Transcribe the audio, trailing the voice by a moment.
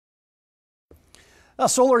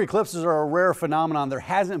Solar eclipses are a rare phenomenon. There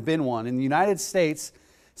hasn't been one in the United States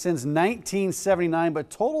since 1979, but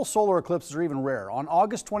total solar eclipses are even rarer. On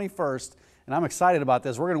August 21st, and I'm excited about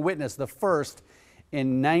this, we're going to witness the first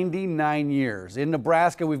in 99 years. In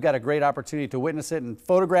Nebraska, we've got a great opportunity to witness it and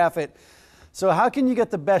photograph it. So how can you get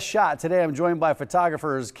the best shot? Today I'm joined by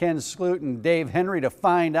photographers Ken Sloot and Dave Henry to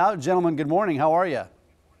find out. Gentlemen, good morning. How are you?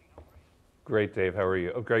 Great, Dave. How are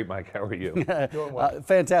you? Oh, great, Mike. How are you? Doing well.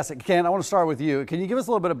 Fantastic. Ken, I want to start with you. Can you give us a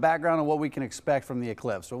little bit of background on what we can expect from the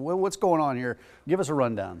eclipse? So what's going on here? Give us a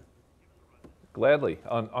rundown. Gladly.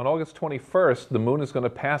 On August 21st, the moon is going to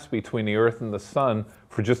pass between the Earth and the Sun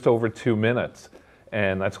for just over 2 minutes,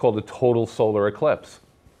 and that's called a total solar eclipse.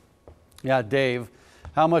 Yeah, Dave,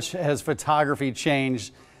 how much has photography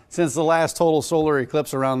changed since the last total solar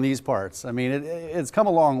eclipse around these parts? I mean, it's come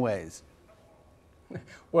a long ways.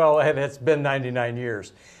 Well, it's been 99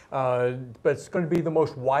 years, but it's going to be the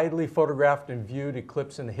most widely photographed and viewed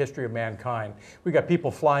eclipse in the history of mankind. We've got people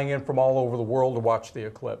flying in from all over the world to watch the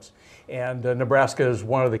eclipse, and Nebraska is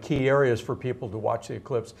one of the key areas for people to watch the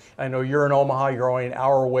eclipse. I know you're in Omaha, you're only an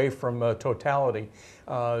hour away from totality,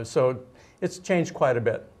 so it's changed quite a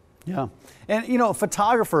bit. Yeah, and you know,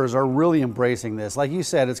 photographers are really embracing this. Like you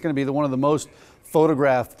said, it's going to be one of the most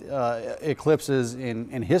photographed eclipses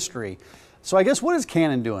in history. So I guess what is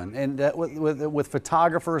Canon doing and with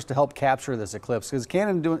photographers to help capture this eclipse? Because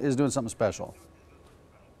Canon is doing something special.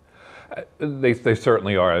 They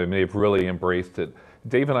certainly are. I mean, they've really embraced it.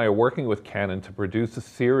 Dave and I are working with Canon to produce a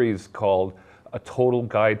series called A Total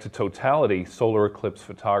Guide to Totality Solar Eclipse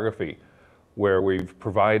Photography, where we've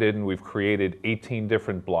provided and we've created 18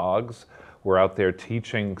 different blogs. We're out there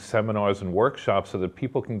teaching seminars and workshops so that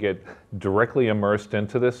people can get directly immersed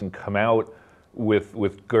into this and come out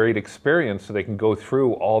with great experience, so they can go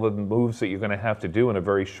through all the moves that you're going to have to do in a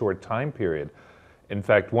very short time period. In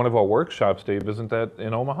fact, one of our workshops, Dave, isn't that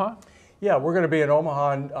in Omaha? Yeah, we're going to be in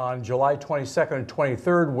Omaha on July 22nd and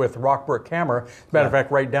 23rd with Rockbrook Camera. As a matter of fact,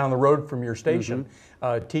 right down the road from your station,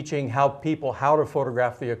 teaching people how to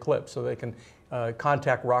photograph the eclipse, so they can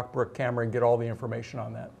contact Rockbrook Camera and get all the information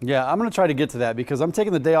on that. Yeah, I'm going to try to get to that because I'm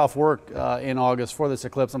taking the day off work in August for this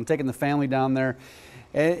eclipse. I'm taking the family down there.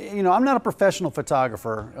 And, you know, I'm not a professional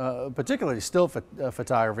photographer, particularly still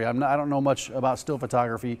photography. I don't know much about still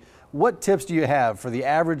photography. What tips do you have for the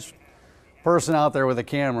average person out there with a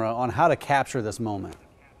camera on how to capture this moment?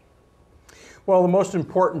 Well, the most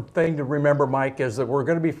important thing to remember, Mike, is that we're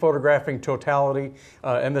going to be photographing totality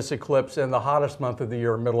in this eclipse in the hottest month of the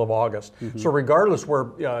year, middle of August. So regardless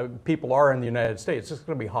where people are in the United States, it's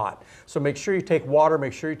going to be hot. So make sure you take water,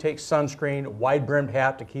 make sure you take sunscreen, wide-brimmed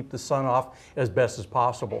hat to keep the sun off as best as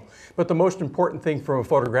possible. But the most important thing from a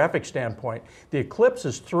photographic standpoint, the eclipse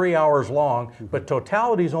is 3 hours long, but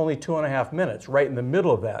totality is only 2.5 minutes, right in the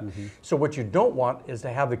middle of that. So what you don't want is to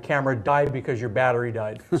have the camera die because your battery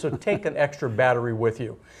died. So take an extra battery with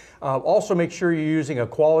you. Also make sure you're using a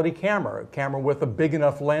quality camera, a camera with a big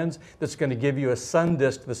enough lens that's going to give you a sun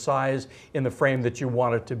disk the size in the frame that you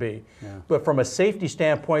want it to be. But from a safety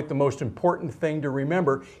standpoint, the most important thing to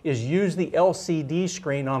remember is use the LCD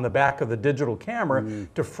screen on the back of the digital camera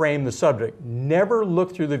to frame the subject. Never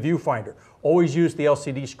look through the viewfinder. Always use the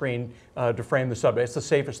LCD screen to frame the subject. It's the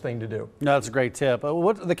safest thing to do. No, that's a great tip.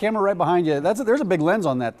 The camera right behind you, there's a big lens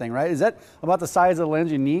on that thing, right? Is that about the size of the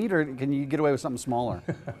lens you need, or can you get away with something smaller?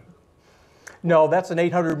 No, that's an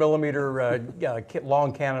 800 millimeter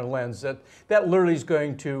long Canon lens. That literally is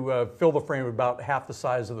going to fill the frame about half the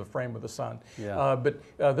size of the frame of the sun. But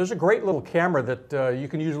there's a great little camera that you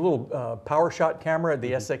can use, a little power shot camera,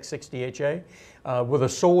 the SX60HA, with a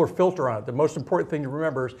solar filter on it. The most important thing to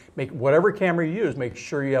remember is whatever camera you use, make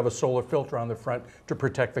sure you have a solar filter on the front to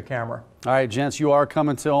protect the camera. All right, gents, you are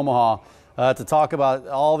coming to Omaha to talk about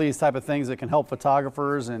all these type of things that can help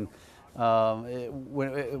photographers and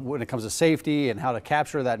when it comes to safety and how to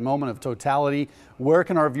capture that moment of totality. Where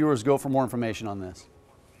can our viewers go for more information on this?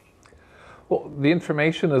 Well, the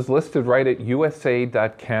information is listed right at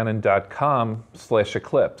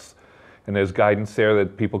usa.canon.com/eclipse. And there's guidance there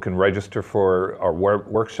that people can register for our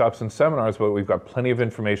workshops and seminars, but we've got plenty of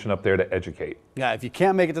information up there to educate. Yeah, if you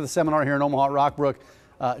can't make it to the seminar here in Omaha at Rockbrook,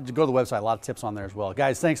 go to the website. A lot of tips on there as well.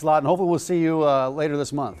 Guys, thanks a lot, and hopefully we'll see you later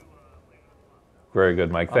this month. Very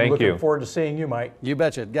good, Mike. Thank you. I'm looking forward to seeing you, Mike. You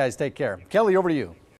betcha. Guys, take care. Kelly, over to you.